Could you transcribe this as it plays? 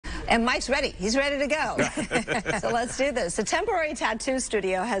And Mike's ready. He's ready to go. So let's do this. A temporary tattoo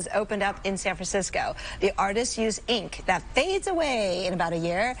studio has opened up in San Francisco. The artists use ink that fades away in about a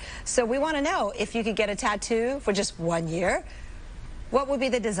year. So we want to know, if you could get a tattoo for just 1 year, what would be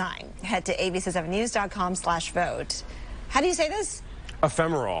the design? Head to abc7news.com/vote. How do you say this?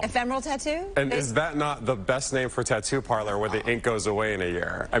 Ephemeral. Ephemeral tattoo? And is that not the best name for tattoo parlor where the ink goes away in a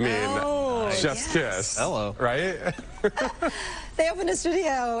year? I mean, Chef's Kiss. Hello. Right? They opened a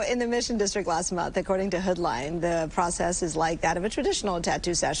studio in the Mission District last month. According to Hoodline, the process is like that of a traditional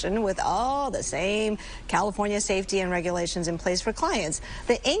tattoo session with all the same California safety and regulations in place for clients.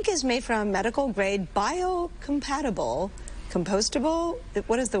 The ink is made from medical-grade biocompatible, compostable,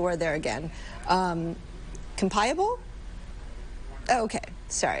 what is the word there again? Compiable? Oh, okay,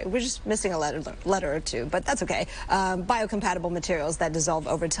 sorry, we're just missing a letter or two, but that's okay. Biocompatible materials that dissolve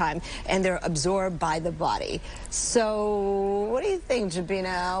over time, and they're absorbed by the body. So, what do you think,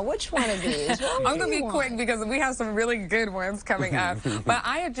 Jabina? Which one of these? I'm going to be quick because we have some really good ones coming up. But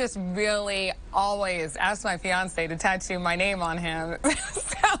I have just really always asked my fiance to tattoo my name on him.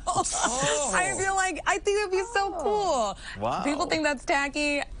 I feel like, I think it would be so cool. Wow. People think that's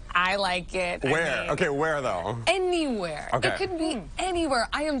tacky. I like it. Where? Okay, where though? Anywhere. Okay. It could be anywhere.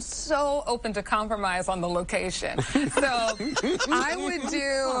 I am so open to compromise on the location. So I would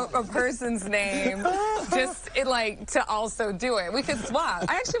do a person's name just to also do it. We could swap.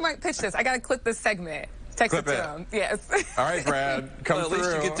 I actually might pitch this. I got to clip this segment. Text it to him. Yes. All right, Brad, come through. At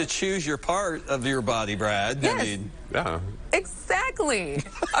least you get to choose your part of your body, Brad. Yes. I mean, yeah. Exactly.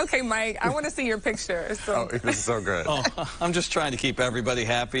 Okay, Mike, I want to see your picture. So. Oh, this is so good. Oh, I'm just trying to keep everybody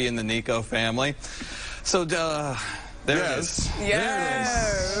happy in the Nico family. So, there it is.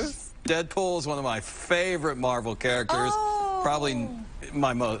 Yes. There it is. Deadpool is one of my favorite Marvel characters. Probably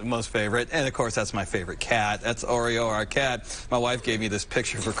my most favorite. And, of course, that's my favorite cat. That's Oreo, our cat. My wife gave me this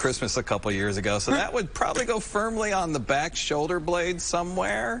picture for Christmas a couple years ago. So that would probably go firmly on the back shoulder blade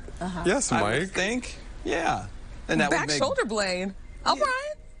somewhere. Yes, I Mike. would think. Yeah. And that Back would make shoulder blade. All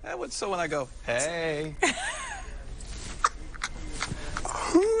right. That would, so when I go, hey.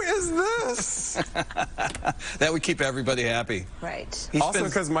 Who is this? That would keep everybody happy. Right. Also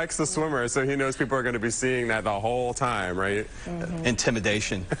because Mike's the swimmer, so he knows people are going to be seeing that the whole time, right?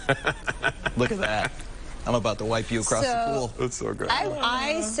 Intimidation. Look at that. I'm about to wipe you across the pool. That's so good.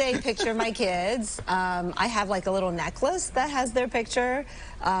 I say picture my kids. I have like a little necklace that has their picture.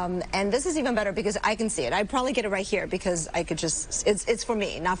 And this is even better because I can see it. I'd probably get it right here because I could just, it's for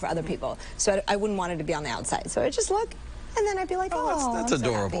me, not for other people. So I wouldn't want it to be on the outside. So I just look, and then I'd be like, oh, that's I'm so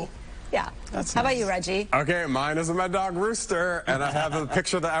adorable. happy. Yeah. That's How nice. about you, Reggie? Okay, mine is of my dog Rooster, and I have a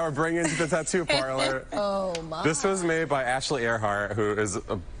picture that I would bring into the tattoo parlor. Oh, my. This was made by Ashley Earhart, who is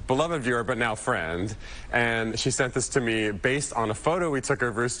a beloved viewer, but now friend. And she sent this to me based on a photo we took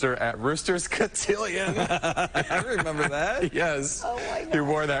of Rooster at Rooster's Cotillion. I remember that. Yes. Oh, my God. He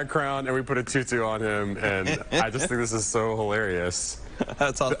wore that crown, and we put a tutu on him, and I just think this is so hilarious.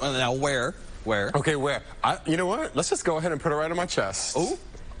 That's awesome. Now, where? Where? Okay, where? You know what? Let's just go ahead and put it right on my chest.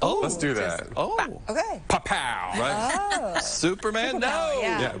 Oh, let's do that. Okay. Pa-pow! Right. Superman? No.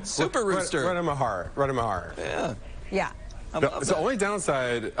 Yeah. Super Rooster. Right in my heart. Right in my heart. Yeah. Yeah. The only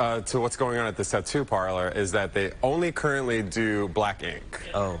downside to what's going on at this tattoo parlor is that they only currently do black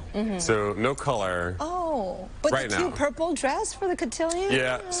ink. Oh. So no color. Oh, but right the cute purple dress for the cotillion?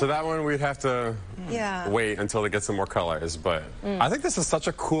 Yeah, so that one we'd have to wait until they get some more colors. But I think this is such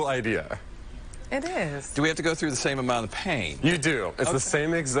a cool idea. It is. Do we have to go through the same amount of pain? You do. It's the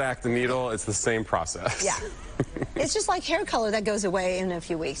same exact needle. It's the same process. Yeah. It's just like hair color that goes away in a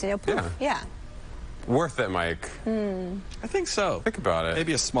few weeks. You know, poof. Yeah. Worth it, Mike. I think so. Think about it.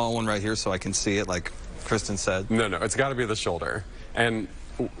 Maybe a small one right here so I can see it, like Kristen said. No, it's got to be the shoulder. And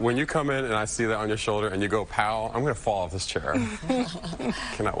when you come in and I see that on your shoulder and you go, pow, I'm going to fall off this chair.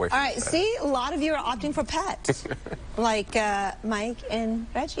 Cannot wait for All right, that. see, a lot of you are opting for pet. Like Mike and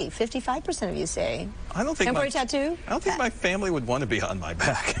Reggie, 55% of you say. I don't think temporary tattoo? I don't think my family would want to be on my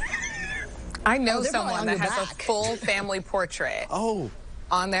back. I know they're someone probably that on has your a back. full family portrait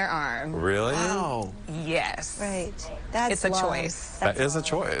on their arm. Really? Wow. Yes. Right. That's It's a love. choice. That is a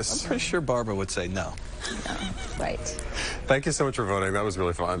choice. I'm pretty sure Barbara would say no. Right. Thank you so much for voting. That was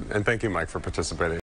really fun. And thank you, Mike, for participating.